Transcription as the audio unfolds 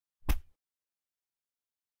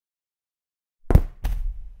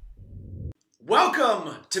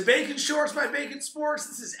Welcome to Bacon Shorts by Bacon Sports.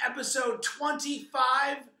 This is episode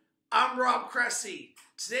 25. I'm Rob Cressy.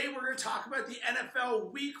 Today we're going to talk about the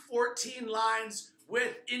NFL Week 14 lines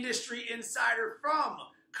with industry insider from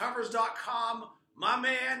Covers.com, my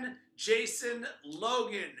man, Jason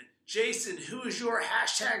Logan. Jason, who is your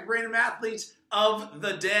hashtag random athlete of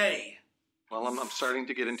the day? Well, I'm starting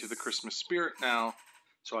to get into the Christmas spirit now,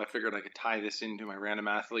 so I figured I could tie this into my random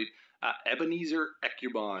athlete. Ebenezer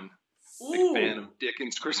Ekubon. Big fan of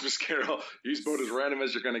Dickens' Christmas Carol. He's about as random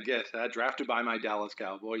as you're going to get. Drafted by my Dallas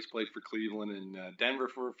Cowboys, played for Cleveland and Denver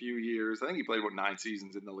for a few years. I think he played about 9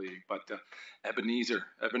 seasons in the league. But Ebenezer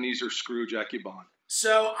Scrooge Ekubon.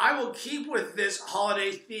 So I will keep with this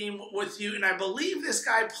holiday theme with you, and I believe this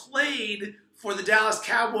guy played for the Dallas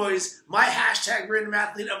Cowboys. My hashtag random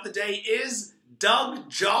athlete of the day is Doug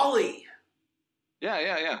Jolly.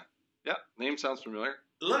 Yeah. Name sounds familiar.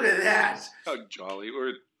 Look at that. Doug Jolly.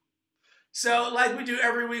 So, like we do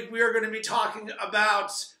every week, we are going to be talking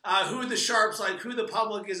about who the sharps like, who the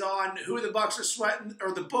public is on, who the Bucks are sweating,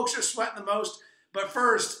 or the books are sweating the most. But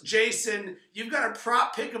first, Jason, you've got a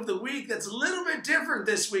prop pick of the week that's a little bit different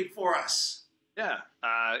this week for us. Yeah,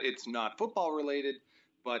 it's not football related,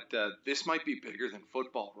 but this might be bigger than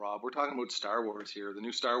football, Rob. We're talking about Star Wars here. The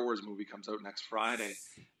new Star Wars movie comes out next Friday,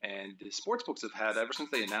 and the sportsbooks have had, ever since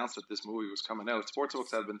they announced that this movie was coming out,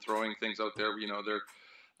 sportsbooks have been throwing things out there. You know, they're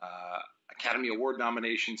Academy Award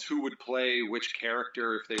nominations, who would play which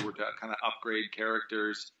character if they were to kind of upgrade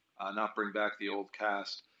characters, not bring back the old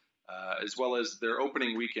cast, as well as their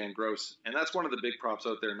opening weekend gross. And that's one of the big props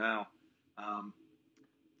out there now.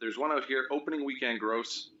 There's one out here, opening weekend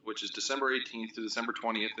gross, which is December 18th to December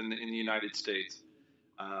 20th in the United States.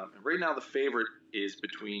 And right now the favorite is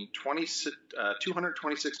between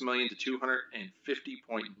 $226 million to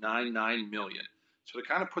 $250.99 million. So to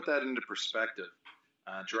kind of put that into perspective,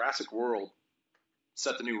 Jurassic World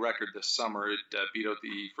set the new record this summer. It beat out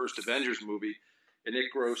the first Avengers movie, and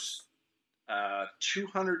it grossed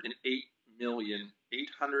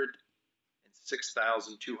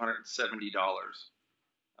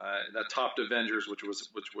 $208,806,270. That topped Avengers, which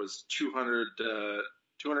was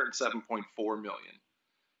 $207.4 million.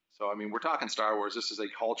 So I mean, we're talking Star Wars. This is a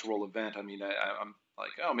cultural event. I mean, I'm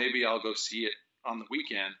like, oh, maybe I'll go see it on the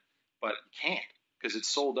weekend, but you can't because it's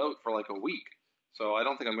sold out for like a week. So I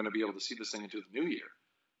don't think I'm going to be able to see this thing into the new year.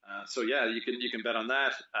 So yeah, you can bet on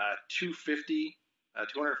that. 250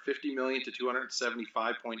 million to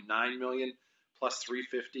 275.9 million plus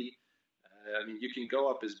 350. I mean, you can go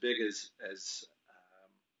up as big as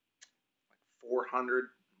like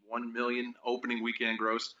 401 million opening weekend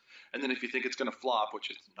gross. And then if you think it's going to flop, which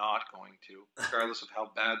it's not going to, regardless of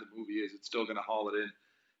how bad the movie is, it's still going to haul it in.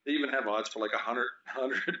 They even have odds for like 100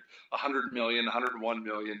 million, 101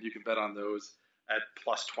 million. You can bet on those at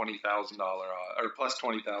plus $20,000 or plus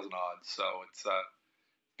 20,000 odds. So it's a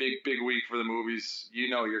big week for the movies. You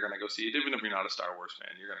know you're going to go see it. Even if you're not a Star Wars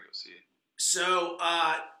fan, you're going to go see it. So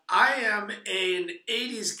I am an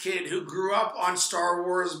 80s kid who grew up on Star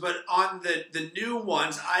Wars, but on the new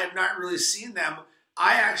ones, I have not really seen them.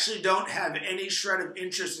 I actually don't have any shred of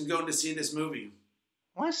interest in going to see this movie.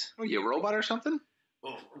 What? Are you a robot or something?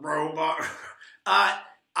 Oh, robot. I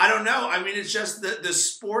don't know. I mean, it's just the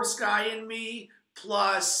sports guy in me,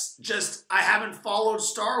 plus just I haven't followed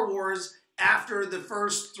Star Wars after the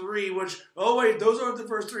first 3, which, oh wait, those aren't the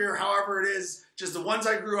first 3 or however it is, just the ones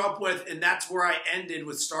I grew up with, and that's where I ended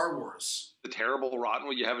with Star Wars. The terrible, rotten,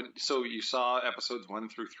 well, so you saw episodes 1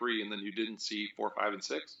 through 3 and then you didn't see 4, 5, and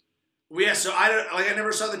 6? Well, yeah, so I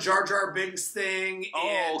never saw the Jar Jar Binks thing.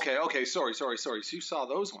 Oh, okay, sorry. So you saw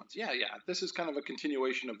those ones. Yeah. This is kind of a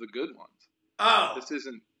continuation of the good ones. Oh.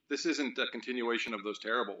 This isn't a continuation of those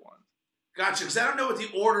terrible ones. Gotcha, because I don't know what the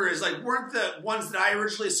order is. Like, weren't the ones that I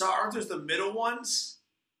originally saw, aren't those the middle ones?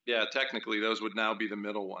 Yeah, technically, those would now be the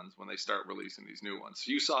middle ones when they start releasing these new ones.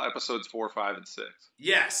 So you saw episodes 4, 5, and 6.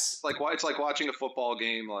 Yes. It's like watching a football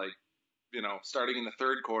game, like, you know, starting in the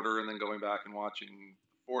third quarter and then going back and watching the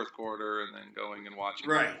fourth quarter and then going and watching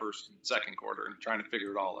the first and second quarter and trying to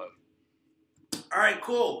figure it all out. All right,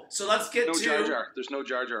 cool. So let's get to... Jar Jar. There's no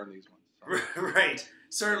Jar Jar in these ones. Right.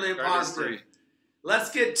 Certainly a positive. Free.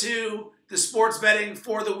 Let's get to the sports betting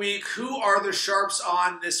for the week. Who are the sharps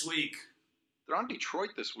on this week? They're on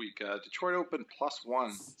Detroit this week. Detroit opened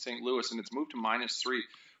 +1 St. Louis, and it's moved to -3,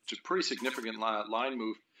 which is a pretty significant line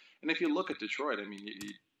move. And if you look at Detroit, I mean,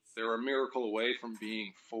 they're a miracle away from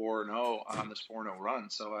being 4-0 on this 4-0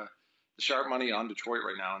 run. So the sharp money on Detroit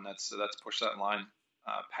right now, and that's pushed that line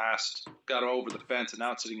got over the fence, and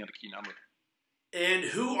now it's sitting at a key number. And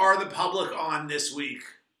who are the public on this week?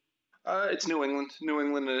 It's New England. New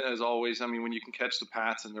England, as always. I mean, when you can catch the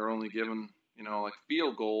Pats and they're only given, like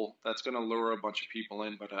field goal, that's going to lure a bunch of people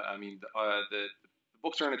in. But the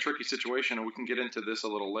books are in a tricky situation, and we can get into this a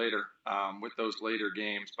little later with those later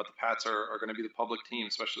games. But the Pats are going to be the public team,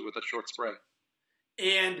 especially with a short spread.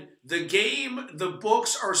 And the game the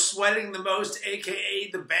books are sweating the most, a.k.a.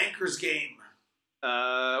 the bankers game.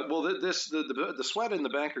 The sweat and the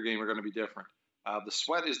banker game are going to be different. The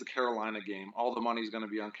sweat is the Carolina game. All the money is going to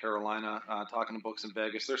be on Carolina. Talking to books in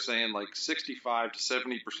Vegas, they're saying like 65 to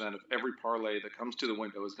 70% of every parlay that comes to the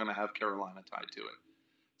window is going to have Carolina tied to it.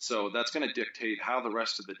 So that's going to dictate how the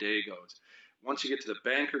rest of the day goes. Once you get to the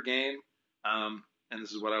banker game, and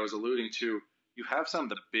this is what I was alluding to, you have some of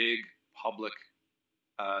the big public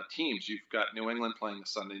teams. You've got New England playing the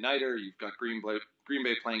Sunday Nighter. You've got Green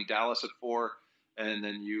Bay playing Dallas at 4. And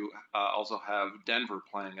then you also have Denver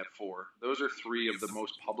playing at 4. Those are 3 of the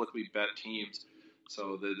most publicly bet teams.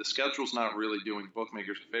 So the schedule's not really doing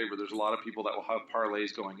bookmakers a favor. There's a lot of people that will have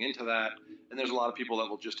parlays going into that, and there's a lot of people that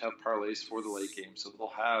will just have parlays for the late game. So they'll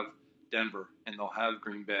have Denver, and they'll have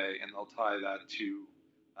Green Bay, and they'll tie that to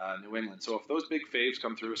New England. So if those big faves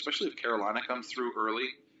come through, especially if Carolina comes through early,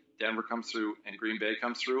 Denver comes through, and Green Bay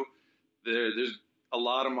comes through, there's a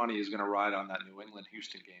lot of money is going to ride on that New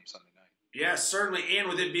England-Houston game Sunday night. Yeah, certainly, and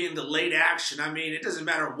with it being the late action, I mean, it doesn't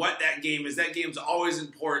matter what that game is. That game's always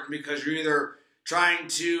important because you're either trying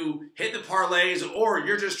to hit the parlays or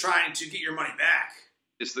you're just trying to get your money back.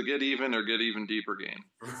 It's the get even or get even deeper game.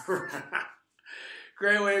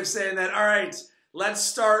 Great way of saying that. All right, let's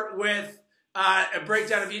start with a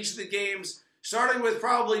breakdown of each of the games, starting with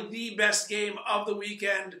probably the best game of the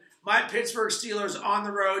weekend. My Pittsburgh Steelers on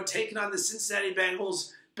the road taking on the Cincinnati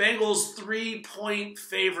Bengals. Bengals 3-point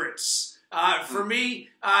favorites. For me,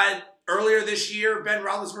 earlier this year, Ben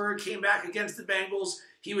Roethlisberger came back against the Bengals.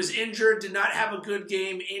 He was injured, did not have a good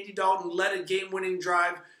game. Andy Dalton led a game-winning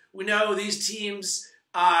drive. We know these teams,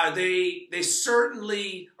 they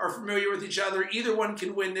certainly are familiar with each other. Either one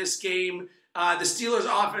can win this game. The Steelers'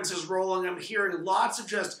 offense is rolling. I'm hearing lots of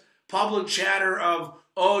just public chatter of,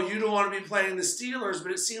 oh, you don't want to be playing the Steelers,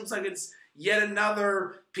 but it seems like it's yet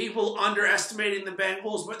another people underestimating the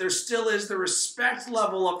Bengals, but there still is the respect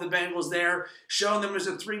level of the Bengals there, showing them as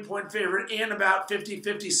a 3-point favorite and about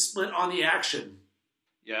 50-50 split on the action.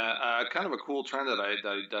 Yeah, kind of a cool trend that I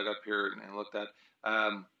dug up here and looked at.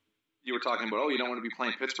 You were talking about, you don't want to be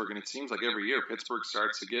playing Pittsburgh, and it seems like every year Pittsburgh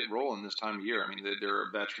starts to get rolling this time of year. I mean, they're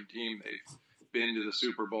a veteran team. They've been to the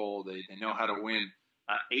Super Bowl. They know how to win.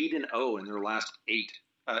 8-0 in their last 8-0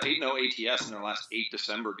 ATS in their last 8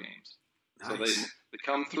 December games. So they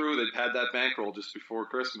come through. They've had that bankroll just before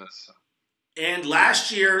Christmas. So. And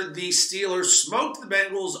last year, the Steelers smoked the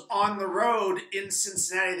Bengals on the road in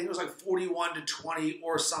Cincinnati. I think it was like 41-20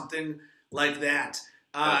 or something like that.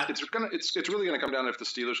 It's really going to come down to if the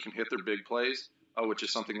Steelers can hit their big plays, which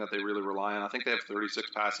is something that they really rely on. I think they have 36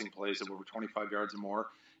 passing plays of over 25 yards or more.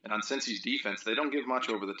 And on Cincy's defense, they don't give much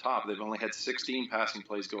over the top. They've only had 16 passing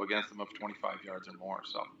plays go against them of 25 yards or more.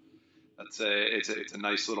 So. It's a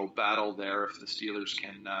nice little battle there if the Steelers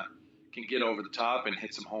can get over the top and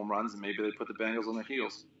hit some home runs, and maybe they put the Bengals on their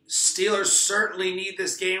heels. Steelers certainly need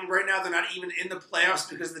this game. Right now they're not even in the playoffs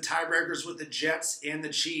because of the tiebreakers with the Jets and the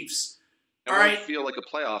Chiefs. It won't feel like a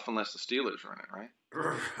playoff unless the Steelers are in it, right?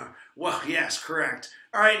 Well, yes, correct.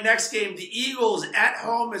 All right, next game. The Eagles at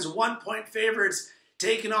home as 1-point favorites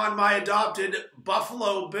taking on my adopted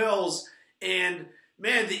Buffalo Bills. And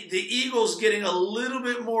man, the Eagles getting a little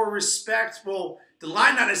bit more respect. Well, the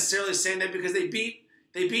line not necessarily saying that because they beat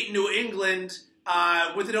New England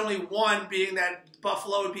with it only one, being that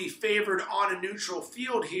Buffalo would be favored on a neutral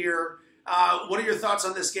field here. What are your thoughts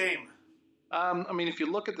on this game? I mean, if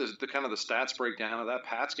you look at the kind of the stats breakdown of that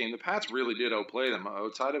Pats game, the Pats really did outplay them.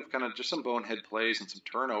 Outside of kind of just some bonehead plays and some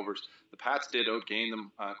turnovers, the Pats did outgain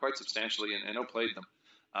them quite substantially and outplayed them.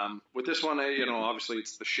 With this one, obviously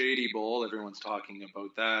it's the Shady Bowl. Everyone's talking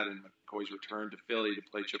about that, and McCoy's return to Philly to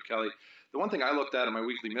play Chip Kelly. The one thing I looked at in my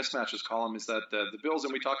weekly mismatches column is that the Bills,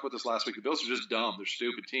 and we talked about this last week, the Bills are just dumb. They're a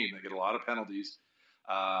stupid team. They get a lot of penalties.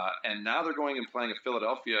 And now they're going and playing a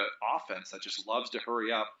Philadelphia offense that just loves to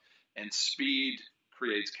hurry up, and speed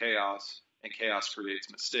creates chaos, and chaos creates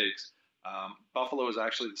mistakes. Buffalo is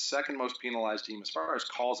actually the second most penalized team as far as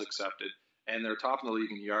calls accepted, and they're top in the league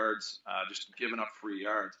in yards, just giving up free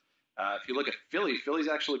yards. If you look at Philly, Philly's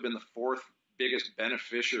actually been the fourth biggest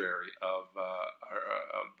beneficiary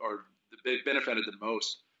or benefited the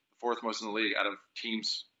most, the fourth most in the league out of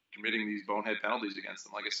teams committing these bonehead penalties against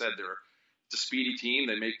them. Like I said, it's a speedy team.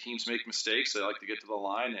 They make teams make mistakes. They like to get to the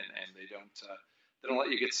line, and they don't let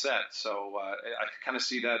you get set. So I kind of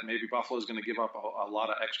see that maybe Buffalo's going to give up a lot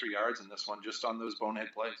of extra yards in this one just on those bonehead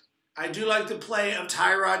plays. I do like the play of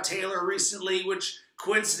Tyrod Taylor recently, which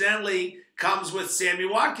coincidentally comes with Sammy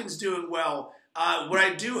Watkins doing well. What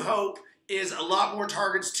I do hope is a lot more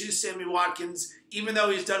targets to Sammy Watkins, even though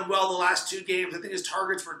he's done well the last 2 games. I think his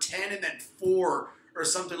targets were 10 and then 4 or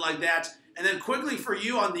something like that. And then quickly for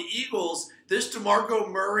you on the Eagles, this DeMarco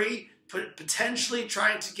Murray potentially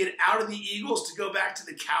trying to get out of the Eagles to go back to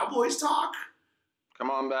the Cowboys talk? Come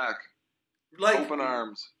on back. Like, open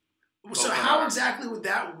arms. So Open how arms. exactly would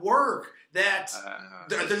that work? That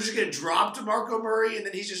they're just going to drop DeMarco Murray and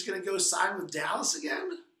then he's just going to go sign with Dallas again?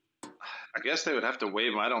 I guess they would have to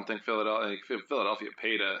waive him. I don't think Philadelphia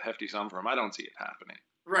paid a hefty sum for him. I don't see it happening.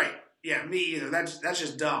 Right. Yeah, me either. That's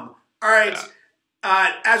just dumb. All right.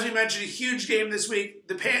 Yeah. As we mentioned, a huge game this week.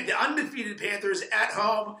 The undefeated Panthers at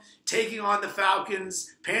home taking on the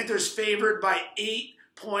Falcons. Panthers favored by 8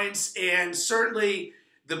 points, and certainly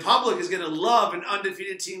the public is going to love an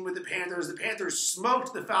undefeated team with the Panthers. The Panthers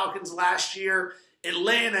smoked the Falcons last year.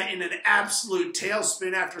 Atlanta in an absolute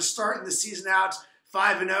tailspin after starting the season out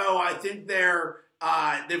 5-0. I think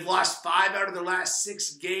they've lost 5 out of their last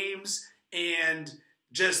 6 games, and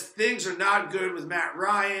just things are not good with Matt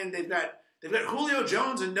Ryan. They've got Julio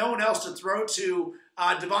Jones and no one else to throw to.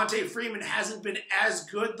 Devontae Freeman hasn't been as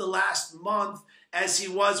good the last month as he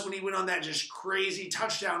was when he went on that just crazy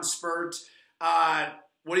touchdown spurt.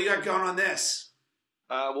 What do you got going on this?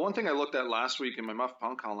 Well, one thing I looked at last week in my Muff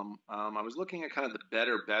Punk column, I was looking at kind of the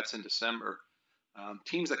better bets in December.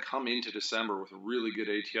 Teams that come into December with a really good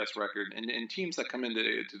ATS record and teams that come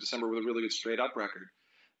into December with a really good straight-up record.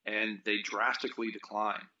 And they drastically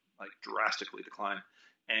decline.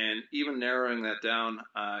 And even narrowing that down,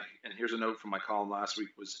 and here's a note from my column last week,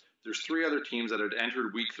 was there's 3 other teams that had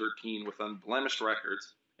entered Week 13 with unblemished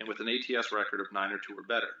records and with an ATS record of 9 or 2 or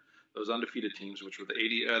better. Those undefeated teams, which were the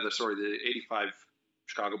 85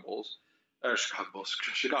 Chicago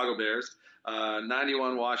Bears,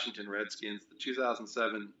 91 Washington Redskins, the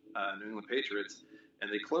 2007 New England Patriots, and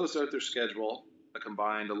they closed out their schedule a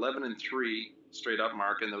combined 11-3 straight up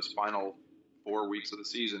mark in those final 4 weeks of the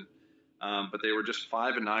season. But they were just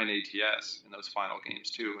 5-9 ATS in those final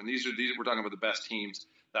games too. And these we're talking about the best teams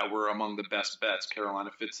that were among the best bets.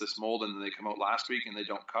 Carolina fits this mold, and then they come out last week and they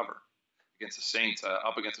don't cover against the Saints,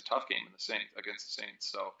 up against a tough game against the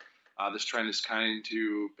Saints. So this trend is kind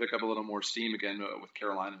to pick up a little more steam again with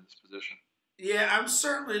Carolina in this position. Yeah, I'm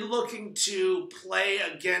certainly looking to play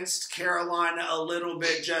against Carolina a little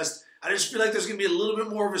bit. I just feel like there's going to be a little bit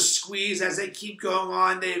more of a squeeze as they keep going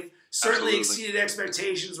on. They've certainly exceeded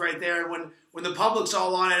expectations right there. And when the public's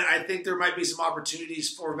all on it, I think there might be some opportunities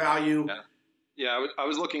for value. Yeah, I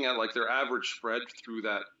was looking at like their average spread through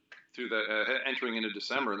the entering into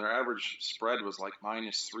December, and their average spread was like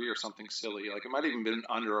 -3 or something silly. Like it might have even been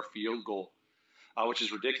under a field goal, which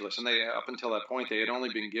is ridiculous. And they, up until that point, they had only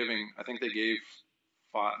been giving, I think they gave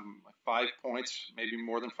 5 points, maybe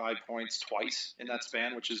more than 5 points twice in that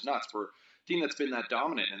span, which is nuts for a team that's been that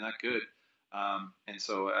dominant and that good. And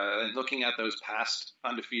so looking at those past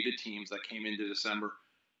undefeated teams that came into December,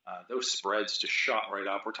 those spreads just shot right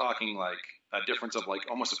up. We're talking like a difference of like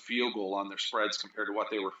almost a field goal on their spreads compared to what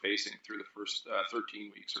they were facing through the first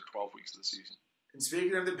 13 weeks or 12 weeks of the season. And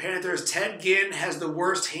speaking of the Panthers, Ted Ginn has the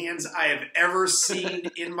worst hands I have ever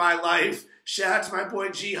seen in my life. Shout out to my boy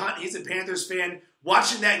G Hunt. He's a Panthers fan.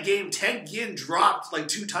 Watching that game, Ted Ginn dropped like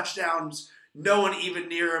 2 touchdowns. No one even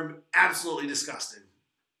near him. Absolutely disgusting.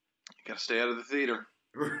 You got to stay out of the theater.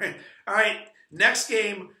 Right. All right. Next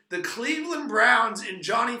game, the Cleveland Browns in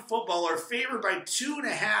Johnny Football are favored by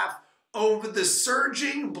 2.5 over the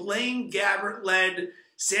surging Blaine Gabbert-led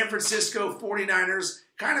San Francisco 49ers.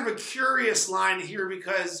 Kind of a curious line here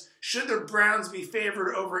because should the Browns be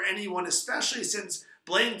favored over anyone, especially since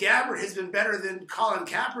Blaine Gabbert has been better than Colin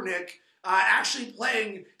Kaepernick, actually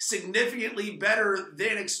playing significantly better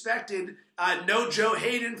than expected. No Joe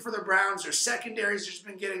Hayden for the Browns. Their secondary's just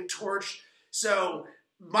been getting torched. So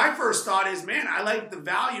my first thought is, man, I like the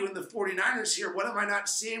value in the 49ers here. What am I not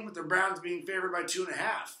seeing with the Browns being favored by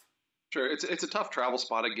 2.5? Sure, it's a tough travel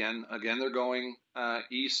spot again. Again, they're going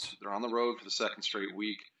east. They're on the road for the second straight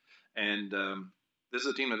week, and this is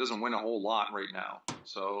a team that doesn't win a whole lot right now.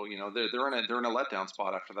 So you know they're in a letdown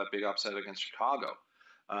spot after that big upset against Chicago.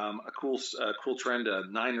 A cool trend.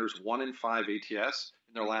 Niners 1-5 ATS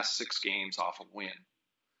in their last 6 games off a win.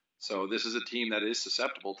 So this is a team that is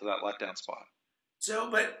susceptible to that letdown spot. So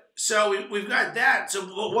we've got that. So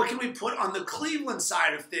what can we put on the Cleveland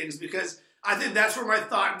side of things? Because I think that's where my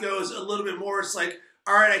thought goes a little bit more. It's like,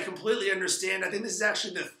 all right, I completely understand. I think this is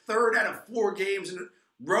actually the 3rd out of 4 games in a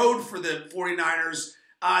road for the 49ers.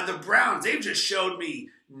 The Browns, they've just showed me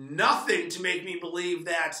nothing to make me believe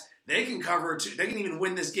that they can cover too. They can even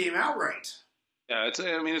win this game outright. Yeah,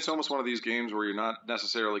 it's almost one of these games where you're not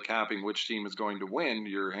necessarily capping which team is going to win.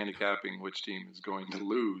 You're handicapping which team is going to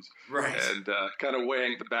lose. Right. And kind of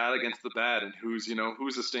weighing the bad against the bad and who's a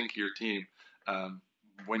stinkier team.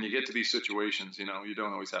 When you get to these situations, you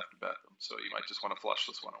don't always have to bet them. So you might just want to flush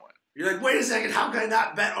this one away. You're like, wait a second, how can I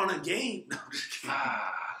not bet on a game? No, I'm just kidding.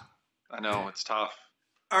 I know, it's tough.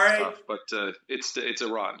 All right. Tough, but it's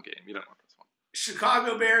a rotten game. You don't want this one.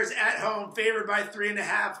 Chicago Bears at home, favored by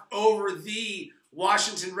 3.5 over the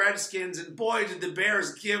Washington Redskins. And boy, did the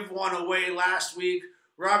Bears give one away last week.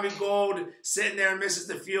 Robbie Gould sitting there misses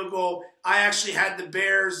the field goal. I actually had the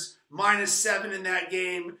Bears -7 in that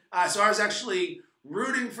game. So I was actually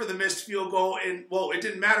rooting for the missed field goal. And, well, it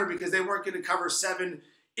didn't matter because they weren't going to cover 7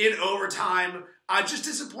 in overtime. Just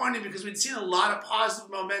disappointing because we'd seen a lot of positive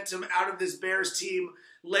momentum out of this Bears team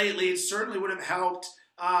lately. It certainly would have helped.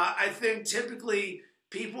 I think typically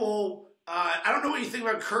people, I don't know what you think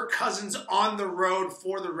about Kirk Cousins on the road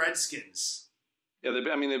for the Redskins. Yeah,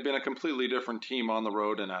 they've been a completely different team on the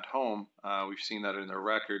road and at home. We've seen that in their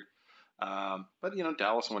record. But,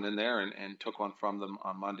 Dallas went in there and took one from them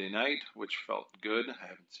on Monday night, which felt good. I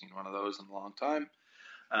haven't seen one of those in a long time.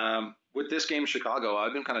 With this game, Chicago,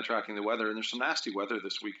 I've been kind of tracking the weather, and there's some nasty weather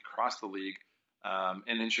this week across the league.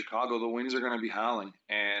 And in Chicago, the winds are going to be howling.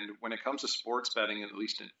 And when it comes to sports betting, at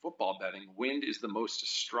least in football betting, wind is the most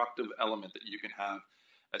destructive element that you can have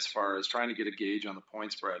as far as trying to get a gauge on the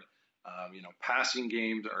point spread. Passing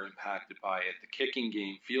games are impacted by it. The kicking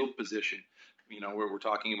game, field position, where we're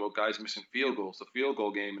talking about guys missing field goals, the field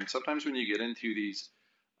goal game. And sometimes when you get into these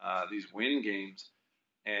wind games,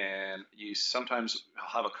 and you sometimes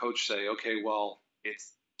have a coach say, okay, well,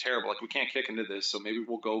 it's terrible. Like, we can't kick into this, so maybe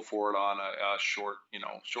we'll go for it on a short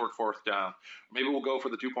fourth down. Maybe we'll go for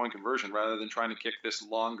the 2-point conversion rather than trying to kick this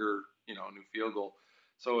longer, new field goal.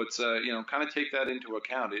 So it's, kind of take that into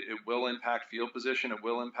account. It will impact field position. It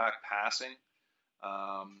will impact passing.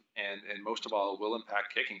 And most of all, it will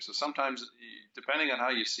impact kicking. So sometimes, depending on how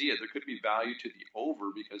you see it, there could be value to the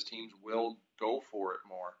over because teams will go for it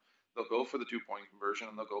more. They'll go for the 2-point conversion,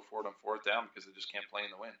 and they'll go for it on fourth down because they just can't play in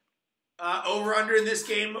the wind. Over-under in this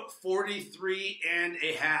game,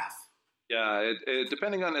 43.5. Yeah,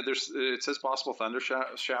 depending on it, it says possible thunder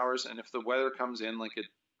showers, and if the weather comes in like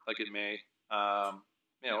it may,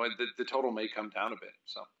 the total may come down a bit.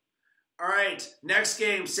 So. All right, next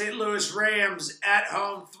game, St. Louis Rams at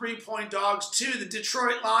home, 3-point dogs to the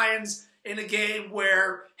Detroit Lions in a game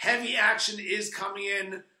where heavy action is coming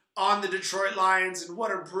in on the Detroit Lions, and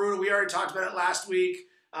what a brutal, we already talked about it last week,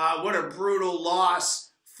 what a brutal loss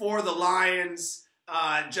for the Lions.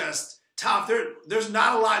 Just tough. There's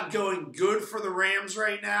not a lot going good for the Rams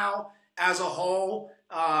right now as a whole.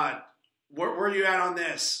 Where are you at on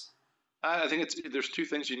this? I think there's two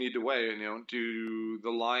things you need to weigh. Do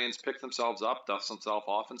the Lions pick themselves up, dust themselves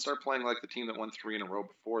off, and start playing like the team that won 3 in a row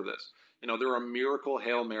before this? They're a miracle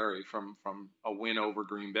Hail Mary from a win over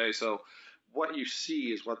Green Bay. So what you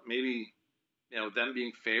see is what maybe, them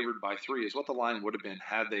being favored by 3 is what the line would have been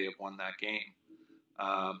had they have won that game.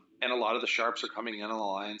 And a lot of the sharps are coming in on the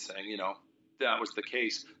line saying, that was the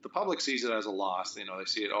case. The public sees it as a loss. They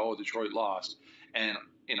see it, oh, Detroit lost. And,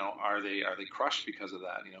 are they crushed because of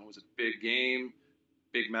that? It was a big game,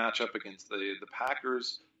 big matchup against the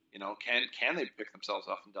Packers. Can they pick themselves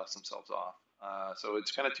up and dust themselves off? So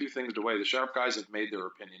it's kind of two things to weigh. The sharp guys have made their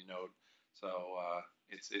opinion known. So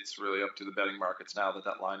it's really up to the betting markets now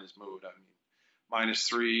that line is moved. I mean,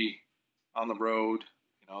 -3 on the road.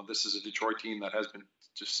 This is a Detroit team that has been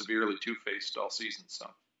just severely two-faced all season.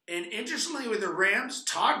 So. And interestingly, with the Rams,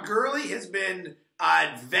 Todd Gurley has been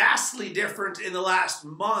vastly different in the last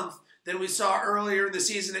month than we saw earlier in the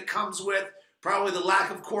season. It comes with probably the lack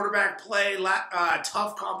of quarterback play,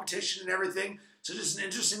 tough competition and everything. So just an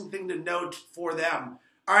interesting thing to note for them.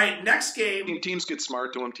 All right, next game. Teams get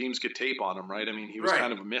smart to him. Teams get tape on him, right? I mean, he was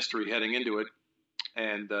kind of a mystery heading into it.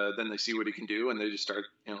 And then they see what he can do, and they just start,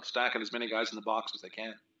 stacking as many guys in the box as they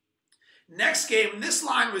can. Next game, and this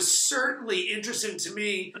line was certainly interesting to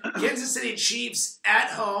me. Kansas City Chiefs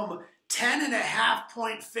at home,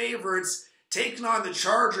 10.5-point favorites taking on the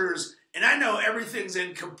Chargers. And I know everything's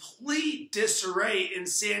in complete disarray in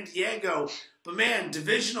San Diego, but man,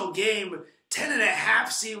 divisional game,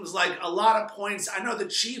 10.5 seems like a lot of points. I know the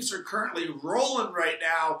Chiefs are currently rolling right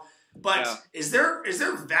now, but yeah. Is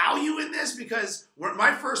there value in this? Because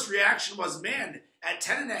my first reaction was, man, at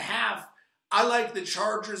 10.5, I like the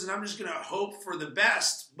Chargers, and I'm just going to hope for the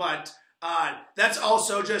best. But that's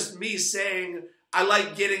also just me saying I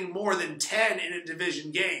like getting more than 10 in a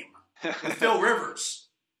division game with Phil Rivers.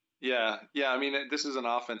 Yeah, yeah. I mean, this is an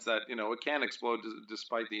offense that it can explode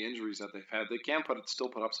despite the injuries that they've had. They can still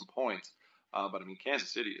put up some points, but I mean,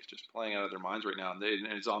 Kansas City is just playing out of their minds right now, and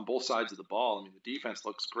it's on both sides of the ball. I mean, the defense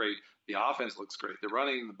looks great, the offense looks great. They're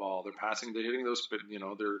running the ball, they're passing, they're hitting those,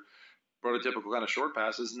 they're prototypical kind of short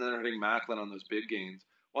passes, and then they're hitting Macklin on those big gains.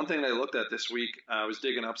 One thing I looked at this week, I was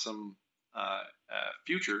digging up some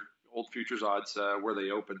old futures odds where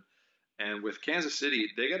they open. And with Kansas City,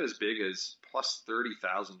 they got as big as plus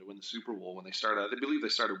 30,000 to win the Super Bowl when they started. I believe they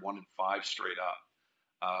started 1-5 straight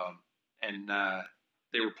up, and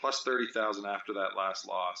they were plus 30,000 after that last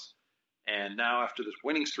loss. And now after this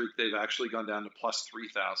winning streak, they've actually gone down to plus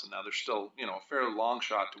 3,000. Now they're still a fairly long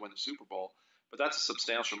shot to win the Super Bowl, but that's a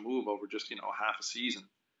substantial move over just half a season.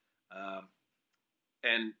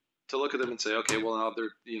 And to look at them and say, okay, well now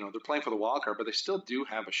they're playing for the wild card, but they still do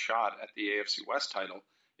have a shot at the AFC West title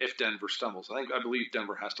if Denver stumbles. I believe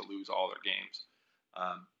Denver has to lose all their games.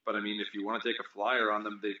 But I mean, if you want to take a flyer on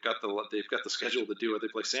them, they've got the schedule to do it. They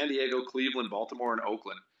play San Diego, Cleveland, Baltimore, and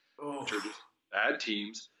Oakland, which are just bad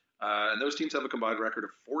teams. And those teams have a combined record of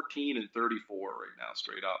 14-34 right now,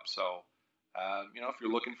 straight up. So, if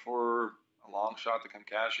you're looking for a long shot to come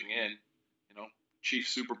cashing in, Chiefs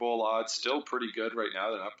Super Bowl odds still pretty good right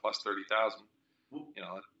now. They're not plus 30,000.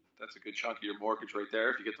 That's a good chunk of your mortgage right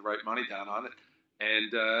there if you get the right money down on it.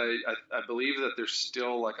 And I believe that there's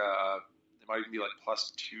still it might even be like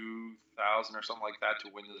plus 2,000 or something like that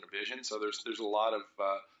to win the division. So there's a lot of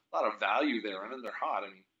value there, and then they're hot. I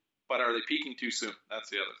mean, but are they peaking too soon?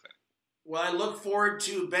 That's the other thing. Well, I look forward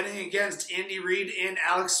to betting against Andy Reid and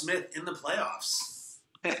Alex Smith in the playoffs.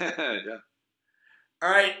 Yeah. All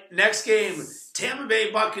right, next game, Tampa Bay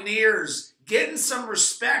Buccaneers getting some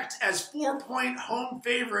respect as 4-point home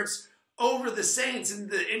favorites over the Saints. And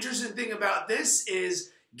the interesting thing about this is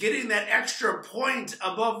getting that extra point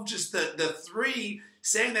above just the 3,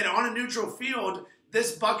 saying that on a neutral field,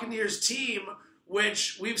 this Buccaneers team,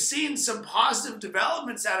 which we've seen some positive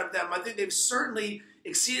developments out of them, I think they've certainly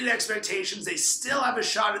exceeded expectations. They still have a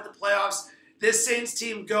shot at the playoffs. This Saints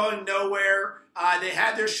team going nowhere. They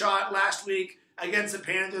had their shot last week against the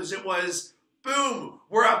Panthers. It was, boom,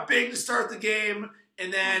 we're up big to start the game,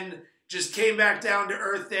 and then just came back down to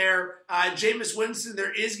earth there. Jameis Winston,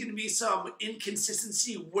 there is going to be some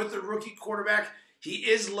inconsistency with the rookie quarterback. He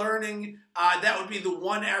is learning. That would be the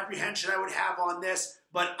one apprehension I would have on this,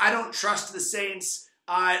 but I don't trust the Saints.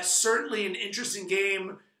 Certainly an interesting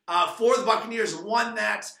game for the Buccaneers, one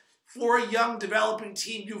that for a young developing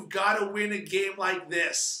team, you've got to win a game like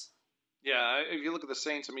this. Yeah, if you look at the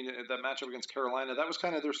Saints, I mean, that matchup against Carolina, that was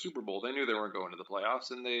kind of their Super Bowl. They knew they weren't going to the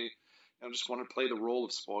playoffs, and they just wanted to play the role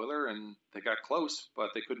of spoiler, and they got close,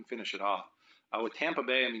 but they couldn't finish it off. With Tampa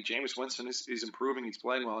Bay, I mean, Jameis Winston is improving. He's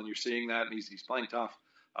playing well, and you're seeing that, and he's playing tough.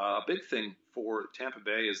 A big thing for Tampa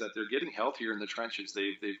Bay is that they're getting healthier in the trenches.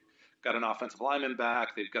 They've got an offensive lineman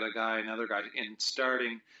back. They've got another guy in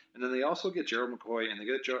starting, and then they also get Gerald McCoy, and they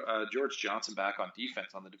get George Johnson back on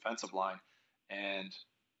defense, on the defensive line. And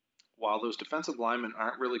while those defensive linemen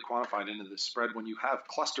aren't really quantified into the spread, when you have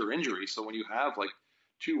cluster injuries, so when you have like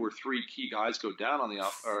 2 or 3 key guys go down on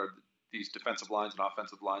these defensive lines and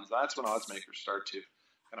offensive lines, that's when odds makers start to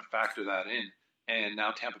kind of factor that in. And now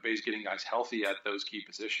Tampa Bay's getting guys healthy at those key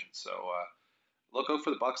positions. So look out for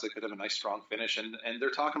the Bucs. They could have a nice strong finish, and they're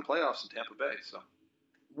talking playoffs in Tampa Bay. So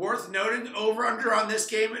worth noting, over-under on this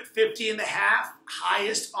game at 50.5,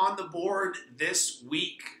 highest on the board this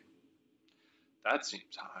week. That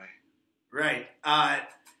seems high. Right.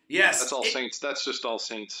 Yes. That's all Saints. That's just all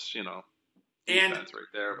Saints, defense and right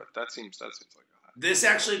there. But that seems like a high. This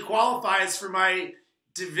actually qualifies for my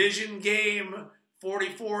division game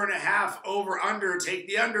 44.5 over/under. Take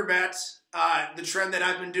the under bet. The trend that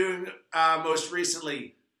I've been doing most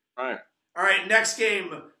recently. All right. Next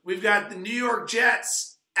game, we've got the New York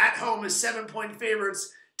Jets at home as 7-point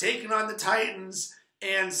favorites taking on the Titans.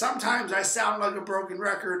 And sometimes I sound like a broken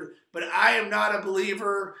record, but I am not a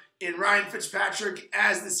believer in Ryan Fitzpatrick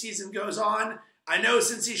as the season goes on. I know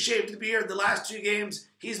since he shaved the beard the last 2 games,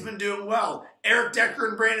 he's been doing well. Eric Decker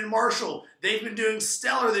and Brandon Marshall, they've been doing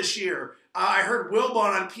stellar this year. I heard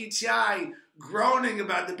Wilbon on PTI groaning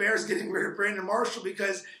about the Bears getting rid of Brandon Marshall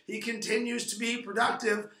because he continues to be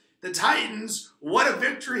productive. The Titans, what a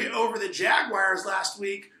victory over the Jaguars last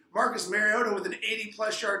week. Marcus Mariota with an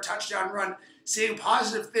 80-plus yard touchdown run, seeing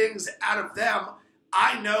positive things out of them.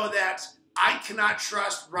 I know that I cannot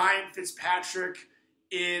trust Ryan Fitzpatrick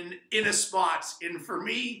in a spot. And for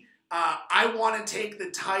me, I want to take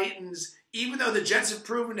the Titans, even though the Jets have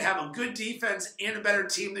proven to have a good defense and a better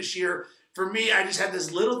team this year. For me, I just had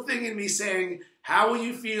this little thing in me saying, How will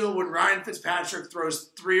you feel when Ryan Fitzpatrick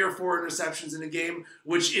throws 3 or 4 interceptions in a game,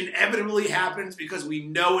 which inevitably happens because we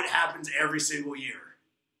know it happens every single year?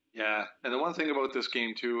 Yeah, and the one thing about this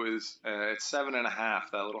game too is it's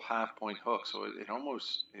 7.5, that little half-point hook, so it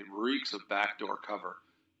reeks of backdoor cover,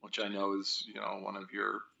 which I know is one of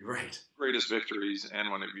your greatest victories and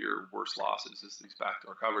one of your worst losses is these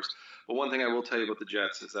backdoor covers. But one thing I will tell you about the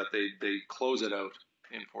Jets is that they close it out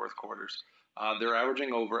in fourth quarters. They're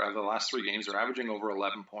averaging over the last 3 games. They're averaging over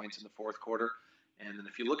 11 points in the fourth quarter, and then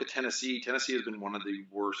if you look at Tennessee has been one of the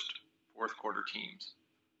worst fourth quarter teams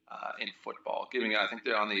in football. I think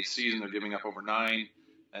on the season they're giving up over 9,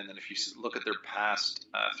 and then if you look at their past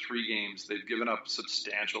 3 games, they've given up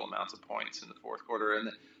substantial amounts of points in the fourth quarter.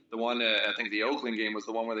 And the one, I think the Oakland game was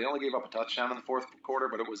the one where they only gave up a touchdown in the fourth quarter,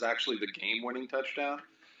 but it was actually the game-winning touchdown.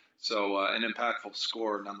 So an impactful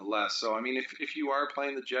score nonetheless. So, I mean, if you are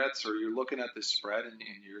playing the Jets or you're looking at this spread and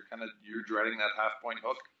you're dreading that half-point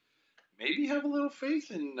hook, maybe have a little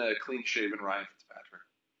faith in clean-shaven Ryan Fitzpatrick.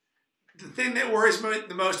 The thing that worries me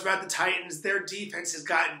the most about the Titans, their defense has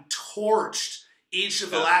gotten torched each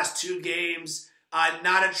of the last 2 games.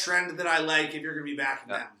 Not a trend that I like if you're going to be backing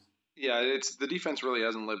them. Yeah, the defense really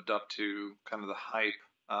hasn't lived up to kind of the hype.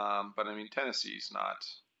 But I mean, Tennessee's not.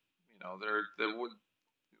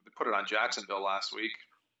 They put it on Jacksonville last week.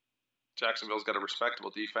 Jacksonville's got a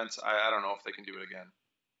respectable defense. I don't know if they can do it again.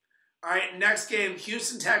 All right, next game,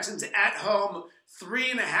 Houston Texans at home,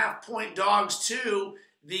 3.5-point dogs to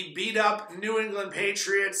the beat-up New England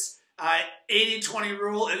Patriots. 80-20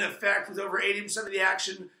 rule in effect with over 80% of the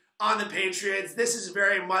action on the Patriots. This is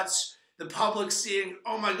very much the public seeing,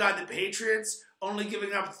 oh my God, the Patriots only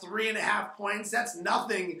giving up 3.5 points. That's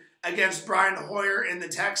nothing against Brian Hoyer and the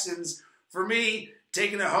Texans. For me,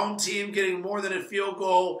 taking a home team, getting more than a field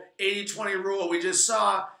goal, 80-20 rule. We just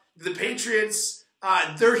saw the Patriots,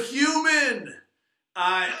 they're human.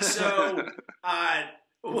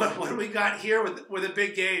 What do we got here with a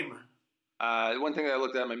big game? One thing that I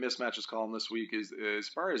looked at in my mismatches column this week is as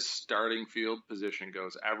far as starting field position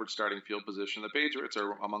goes, average starting field position, the Patriots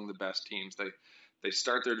are among the best teams. They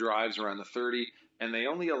start their drives around the 30, and they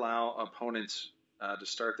only allow opponents to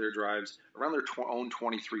start their drives around their own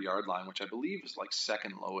 23-yard line, which I believe is like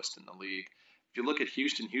second lowest in the league. If you look at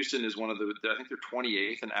Houston is one of I think they're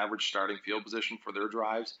 28th in average starting field position for their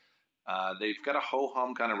drives. They've got a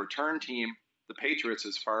ho-hum kind of return team. The Patriots,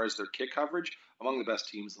 as far as their kick coverage, among the best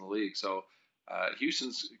teams in the league. So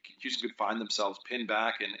Houston could find themselves pinned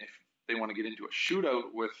back, and if they want to get into a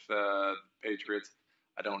shootout with the Patriots,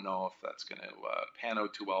 I don't know if that's going to pan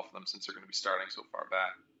out too well for them since they're going to be starting so far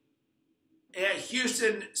back. Yeah,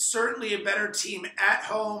 Houston, certainly a better team at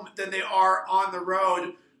home than they are on the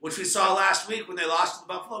road, which we saw last week when they lost to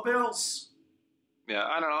the Buffalo Bills. Yeah,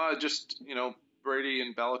 I don't know. Just, Brady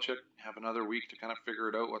and Belichick have another week to kind of figure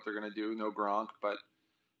it out what they're going to do. No Gronk, but,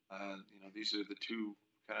 these are the two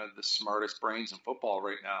kind of the smartest brains in football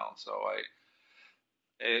right now. So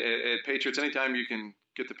at Patriots, anytime you can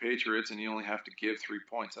get the Patriots and you only have to give 3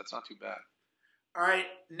 points, that's not too bad. All right,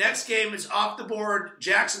 next game is off the board.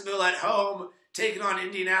 Jacksonville at home, taking on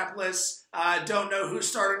Indianapolis. Don't know who's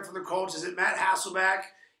starting for the Colts. Is it Matt Hasselbeck?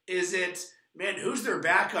 Is it, who's their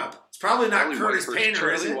backup? It's probably not Curtis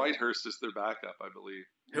Painter, is it? Charlie Whitehurst is their backup, I believe.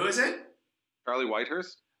 Who is it? Charlie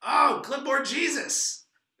Whitehurst? Oh, Clipboard Jesus.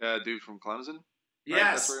 Yeah, dude from Clemson? Yes.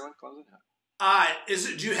 Right? That's where he went, Clemson?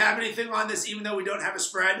 Yeah. Do you have anything on this, even though we don't have a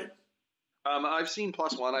spread? I've seen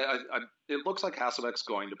 +1. It looks like Hasselbeck's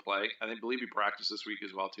going to play. I believe he practiced this week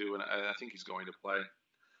as well too, and I think he's going to play.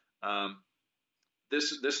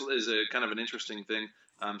 This is a kind of an interesting thing.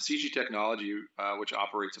 CG Technology, which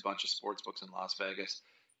operates a bunch of sports books in Las Vegas,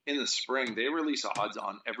 in the spring they release odds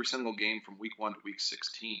on every single game from week 1 to week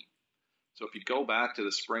 16. So if you go back to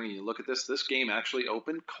the spring and you look at this game actually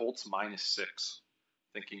opened Colts -6.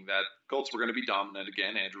 Thinking that Colts were going to be dominant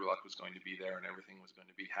again. Andrew Luck was going to be there and everything was going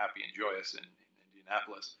to be happy and joyous in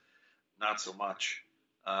Indianapolis. Not so much.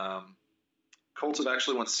 Colts have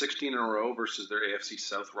actually won 16 in a row versus their AFC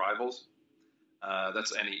South rivals.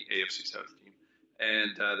 That's any AFC South team.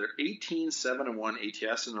 And they're 18-7-1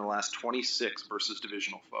 ATS in their last 26 versus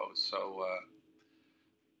divisional foes. So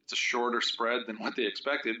it's a shorter spread than what they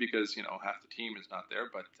expected because, half the team is not there.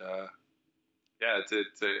 But,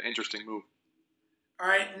 it's an interesting move. All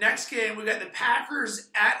right, next game, we got the Packers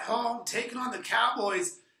at home taking on the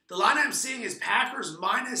Cowboys. The line I'm seeing is Packers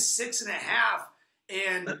 -6.5,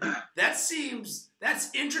 and that's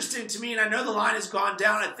interesting to me. And I know the line has gone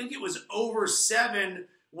down. I think it was over 7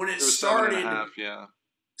 when it started. 7.5, yeah.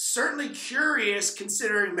 Certainly curious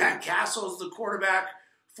considering Matt Castle is the quarterback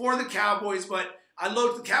for the Cowboys, but I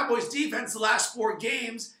looked at the Cowboys' defense the last 4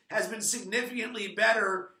 games has been significantly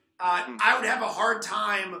better. I would have a hard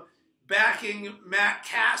time backing Matt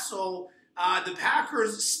Castle. The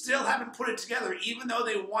Packers still haven't put it together, even though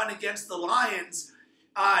they won against the Lions.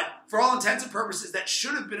 For all intents and purposes, that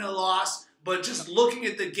should have been a loss. But just looking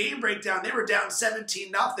at the game breakdown, they were down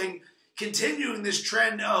 17-0, continuing this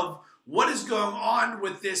trend of what is going on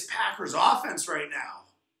with this Packers offense right now.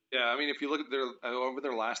 Yeah, I mean, if you look at over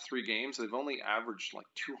their last 3 games, they've only averaged like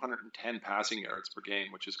 210 passing yards per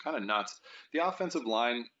game, which is kind of nuts. The offensive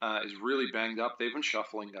line is really banged up. They've been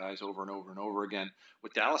shuffling guys over and over and over again.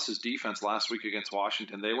 With Dallas's defense last week against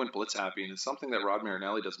Washington, they went blitz happy, and it's something that Rod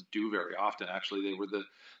Marinelli doesn't do very often. Actually, they were the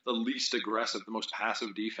least aggressive, the most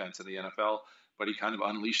passive defense in the NFL, but he kind of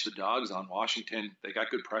unleashed the dogs on Washington. They got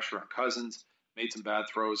good pressure on Cousins, made some bad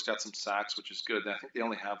throws, got some sacks, which is good. I think they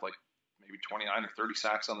only have like maybe 29 or 30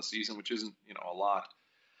 sacks on the season, which isn't, a lot.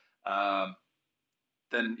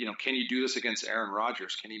 Then, can you do this against Aaron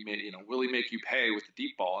Rodgers? Can he, will he make you pay with the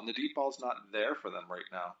deep ball? And the deep ball's not there for them right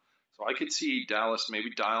now. So I could see Dallas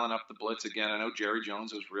maybe dialing up the blitz again. I know Jerry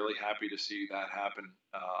Jones was really happy to see that happen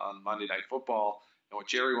on Monday Night Football. And what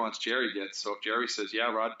Jerry wants, Jerry gets. So if Jerry says, yeah,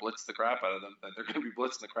 Rod, blitz the crap out of them, then they're going to be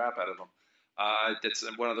blitzing the crap out of them. That's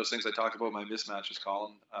one of those things I talked about in my mismatches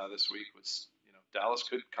column this week was, Dallas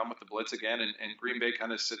could come with the blitz again, and Green Bay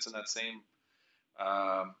kind of sits in that same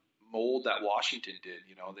mold that Washington did.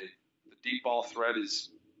 The deep ball threat is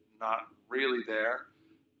not really there,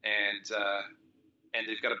 and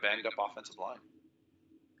they've got a banged up offensive line.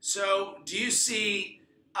 So, do you see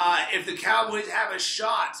if the Cowboys have a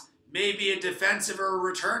shot, maybe a defensive or a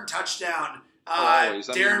return touchdown?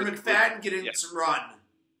 Darren McFadden getting some run.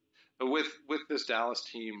 But with this Dallas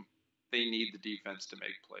team, they need the defense to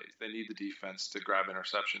make plays. They need the defense to grab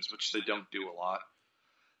interceptions, which they don't do a lot.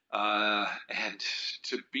 And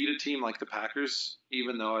to beat a team like the Packers,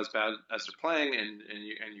 even though as bad as they're playing,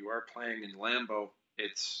 and you are playing in Lambeau,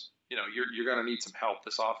 it's you're going to need some help.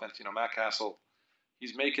 This offense, Matt Castle,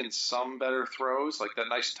 he's making some better throws, like that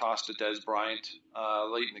nice toss to Des Bryant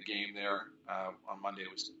late in the game there on Monday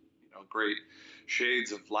was great.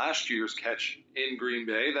 Shades of last year's catch in Green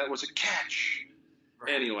Bay. That was a catch.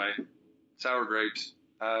 Right. Anyway. Sour grapes.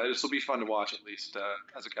 This will be fun to watch, at least,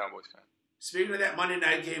 as a Cowboys fan. Speaking of that Monday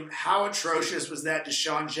night game, how atrocious was that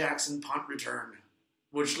Deshaun Jackson punt return,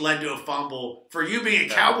 which led to a fumble? For you being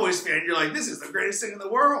a Cowboys fan, you're like, this is the greatest thing in the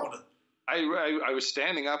world. I was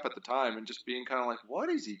standing up at the time and just being kind of like, what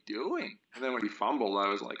is he doing? And then when he fumbled, I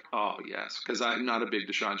was like, oh, yes, because I'm not a big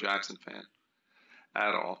Deshaun Jackson fan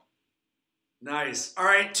at all. Nice. All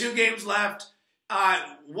right, 2 games left.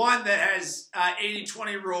 One that has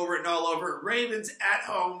 80-20 rule written all over it. Ravens at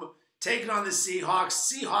home taking on the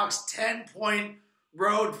Seahawks. Seahawks 10-point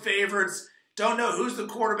road favorites. Don't know who's the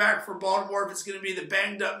quarterback for Baltimore, if it's going to be the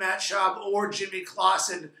banged-up Matt Schaub or Jimmy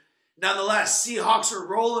Clausen. Nonetheless, Seahawks are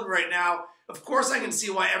rolling right now. Of course, I can see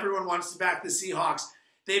why everyone wants to back the Seahawks.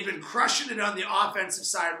 They've been crushing it on the offensive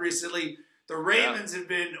side recently. The Ravens have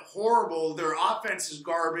been horrible. Their offense is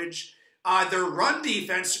garbage. Their run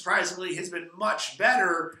defense, surprisingly, has been much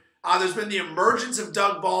better. There's been the emergence of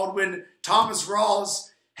Doug Baldwin. Thomas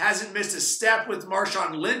Rawls hasn't missed a step with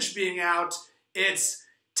Marshawn Lynch being out.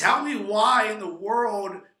 Tell me why in the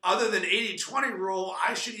world, other than 80-20 rule,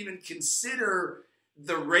 I should even consider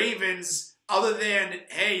the Ravens, other than,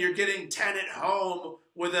 hey, you're getting 10 at home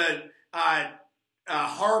with a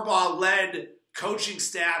Harbaugh-led coaching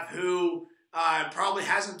staff who probably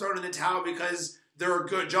hasn't thrown in the towel because they're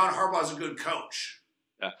good. John Harbaugh's a good coach.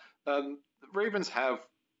 Yeah. The Ravens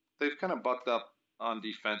they've kind of bucked up on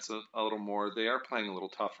defense a little more. They are playing a little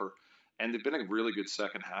tougher, and they've been a really good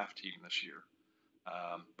second half team this year.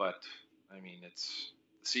 But, I mean, it's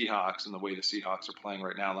the Seahawks and the way the Seahawks are playing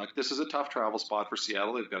right now. Like, this is a tough travel spot for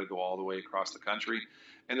Seattle. They've got to go all the way across the country,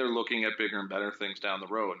 and they're looking at bigger and better things down the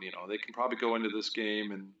road. They can probably go into this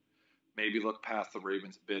game and maybe look past the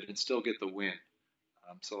Ravens a bit and still get the win.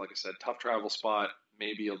 So, like I said, tough travel spot,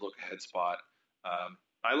 maybe a look-ahead spot.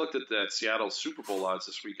 I looked at the Seattle Super Bowl odds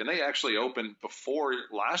this week, and they actually opened before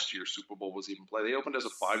last year's Super Bowl was even played. They opened as a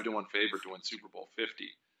 5-1 favorite to win Super Bowl 50.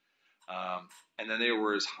 And then they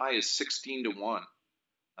were as high as 16-1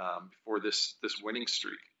 before this winning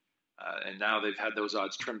streak. And now they've had those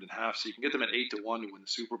odds trimmed in half, so you can get them at 8-1 to win the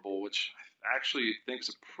Super Bowl, which I actually think is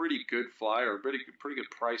a pretty good fly or a pretty good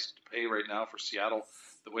price to pay right now for Seattle.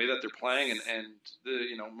 The way that they're playing and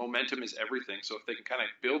the momentum is everything. So if they can kind of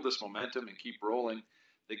build this momentum and keep rolling,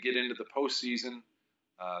 they get into the postseason,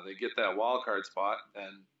 they get that wild card spot,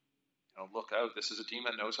 then look out. This is a team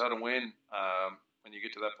that knows how to win when you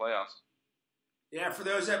get to that playoffs. Yeah, for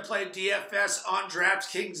those that play DFS on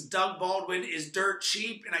DraftKings, Doug Baldwin is dirt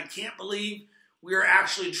cheap, and I can't believe we are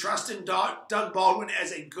actually trusting Doug Baldwin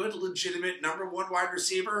as a good, legitimate #1 wide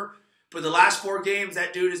receiver. But the last 4 games,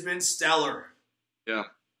 that dude has been stellar. Yeah.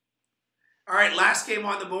 All right, last game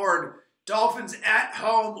on the board. Dolphins at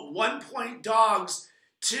home, 1-point dogs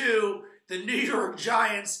to the New York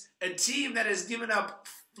Giants, a team that has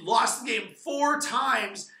lost the game 4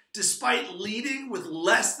 times despite leading with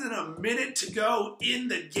less than a minute to go in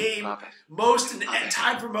the game.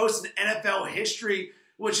 Tied for most in NFL history,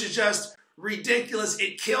 which is just ridiculous.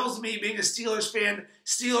 It kills me being a Steelers fan.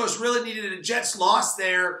 Steelers really needed a Jets loss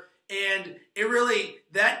there. And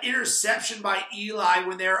that interception by Eli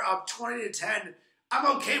when they're up 20-10,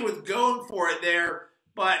 I'm okay with going for it there.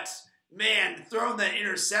 But, man, throwing that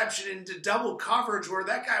interception into double coverage where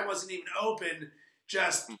that guy wasn't even open,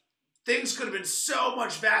 things could have been so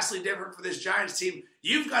much vastly different for this Giants team.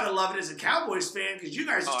 You've got to love it as a Cowboys fan because you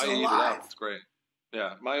guys are still alive. It's great.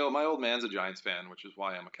 Yeah, my old man's a Giants fan, which is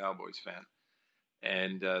why I'm a Cowboys fan.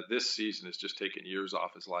 And this season has just taken years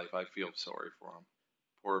off his life. I feel sorry for him.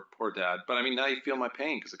 Poor dad. But, I mean, now you feel my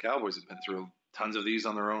pain because the Cowboys have been through tons of these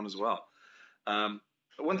on their own as well.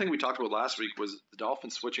 One thing we talked about last week was the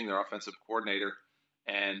Dolphins switching their offensive coordinator.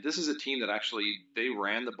 And this is a team that actually they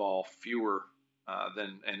ran the ball fewer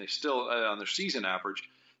and they still, on their season average,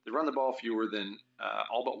 they run the ball fewer than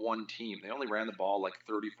all but one team. They only ran the ball like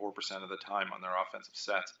 34% of the time on their offensive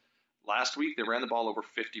sets. Last week, they ran the ball over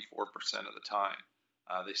 54% of the time.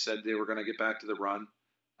 They said they were going to get back to the run.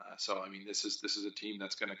 So, I mean, this is a team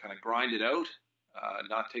that's going to kind of grind it out,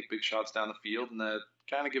 not take big shots down the field, and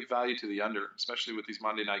kind of give value to the under, especially with these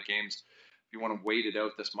Monday night games. If you want to wait it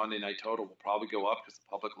out, this Monday night total will probably go up because the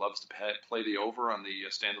public loves to play the over on the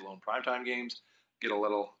standalone primetime games. Get a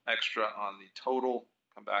little extra on the total,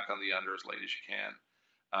 come back on the under as late as you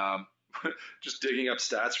can. Just digging up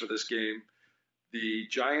stats for this game. The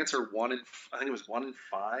Giants are 1-5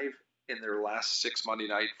 in their last 6 Monday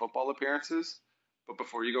Night Football appearances. But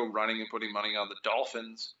before you go running and putting money on the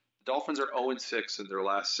Dolphins are 0-6 in their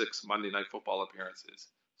last 6 Monday Night Football appearances.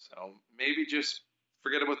 So maybe just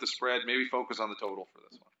forget about the spread. Maybe focus on the total for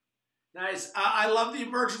this one. Nice. I love the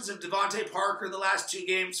emergence of Devontae Parker the last 2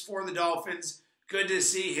 games for the Dolphins. Good to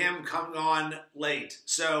see him come on late.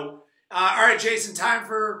 So, all right, Jason, time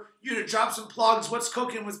for you to drop some plugs. What's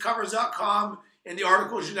cooking with Covers.com and the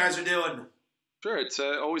articles you guys are doing? Sure. It's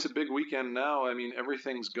always a big weekend now. I mean,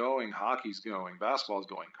 everything's going. Hockey's going. Basketball's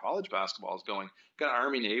going. College basketball's going. Got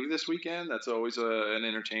Army-Navy this weekend. That's always an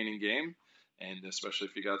entertaining game. And especially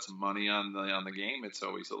if you got some money on the game, it's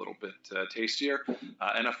always a little bit tastier.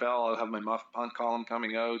 NFL, I'll have my muff punt column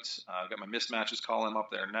coming out. I've got my mismatches column up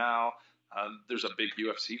there now. There's a big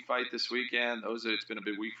UFC fight this weekend. It's been a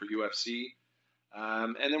big week for UFC.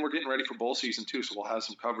 And then we're getting ready for bowl season too, so we'll have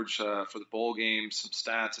some coverage for the bowl games, some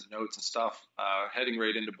stats and notes and stuff heading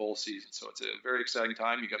right into bowl season. So it's a very exciting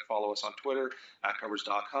time. You got to follow us on Twitter at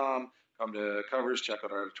Covers.com. Come to Covers, check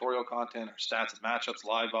out our editorial content, our stats and matchups,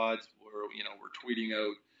 live odds. We're tweeting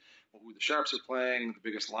out who the sharps are playing, the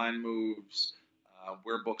biggest line moves,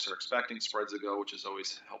 where books are expecting spreads to go, which is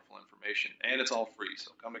always helpful information. And it's all free,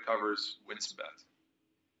 so come to Covers, win some bets.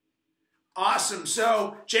 Awesome.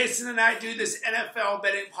 So Jason and I do this NFL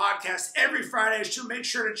betting podcast every Friday, so make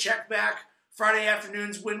sure to check back Friday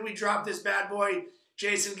afternoons when we drop this bad boy.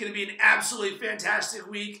 Jason, going to be an absolutely fantastic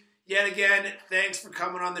week. Yet again, thanks for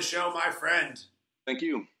coming on the show, my friend. Thank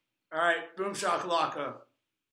you. All right. Boom shakalaka.